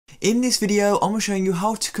In this video, I'm showing you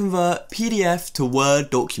how to convert PDF to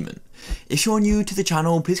Word document. If you're new to the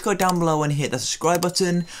channel, please go down below and hit the subscribe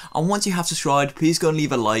button, and once you have subscribed, please go and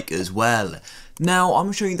leave a like as well. Now,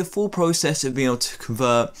 I'm showing you the full process of being able to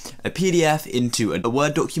convert a PDF into a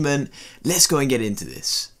Word document. Let's go and get into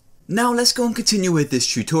this. Now, let's go and continue with this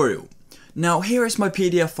tutorial. Now, here is my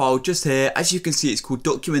PDF file just here. As you can see, it's called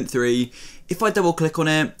document 3. If I double click on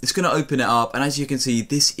it, it's going to open it up, and as you can see,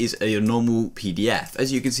 this is a normal PDF.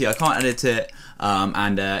 As you can see, I can't edit it,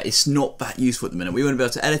 and it's not that useful at the minute. We want to be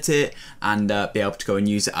able to edit it and be able to go and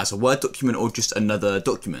use it as a Word document or just another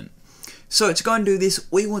document. So to go and do this,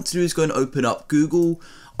 what you want to do is go and open up Google.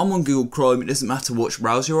 I'm on Google Chrome, it doesn't matter which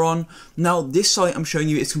browser you're on. Now, this site I'm showing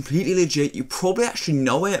you is completely legit. You probably actually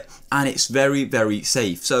know it, and it's very, very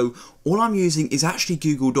safe. So all I'm using is actually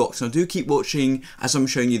Google Docs. Now, do keep watching as I'm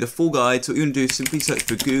showing you the full guide. So what you're going to do is simply search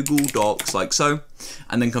for Google Docs like so,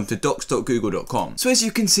 and then come to docs.google.com. So as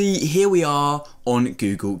you can see, here we are on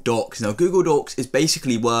Google Docs. Now, Google Docs is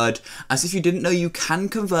basically Word. As if you didn't know, you can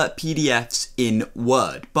convert PDFs in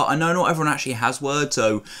Word, but I know not everyone actually has Word,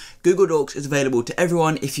 so Google Docs is available to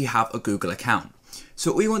everyone if you have a Google account.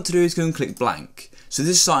 So what we want to do is go and click blank. So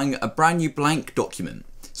this is starting a brand new blank document.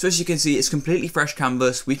 So as you can see, it's completely fresh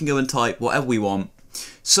canvas. We can go and type whatever we want.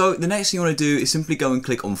 So the next thing you want to do is simply go and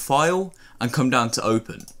click on File and come down to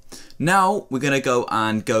Open. Now we're going to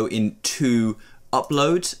go into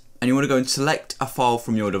Upload, and you want to go and select a file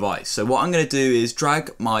from your device. So what I'm going to do is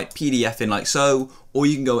drag my PDF in like so, or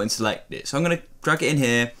you can go and select it. So I'm going to drag it in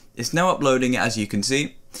here. It's now uploading it, as you can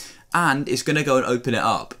see, and it's going to go and open it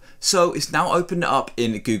up. So it's now opened it up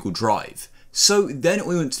in Google Drive. So then what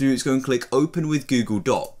we want to do is go and click Open with Google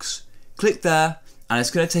Docs. Click there, and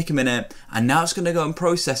it's going to take a minute, and now it's going to go and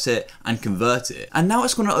process it and convert it. And now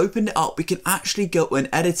it's going to open it up. We can actually go and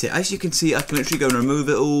edit it. As you can see, I can literally go and remove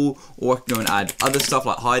it all, or I can go and add other stuff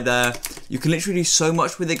like hide there. You can literally do so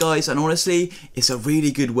much with it, guys, and honestly, it's a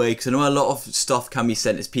really good way, because I know a lot of stuff can be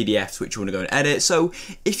sent as PDFs which you want to go and edit. So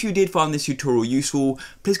if you did find this tutorial useful,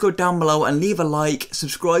 please go down below and leave a like,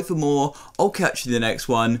 subscribe for more. I'll catch you in the next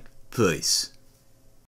one. Peace.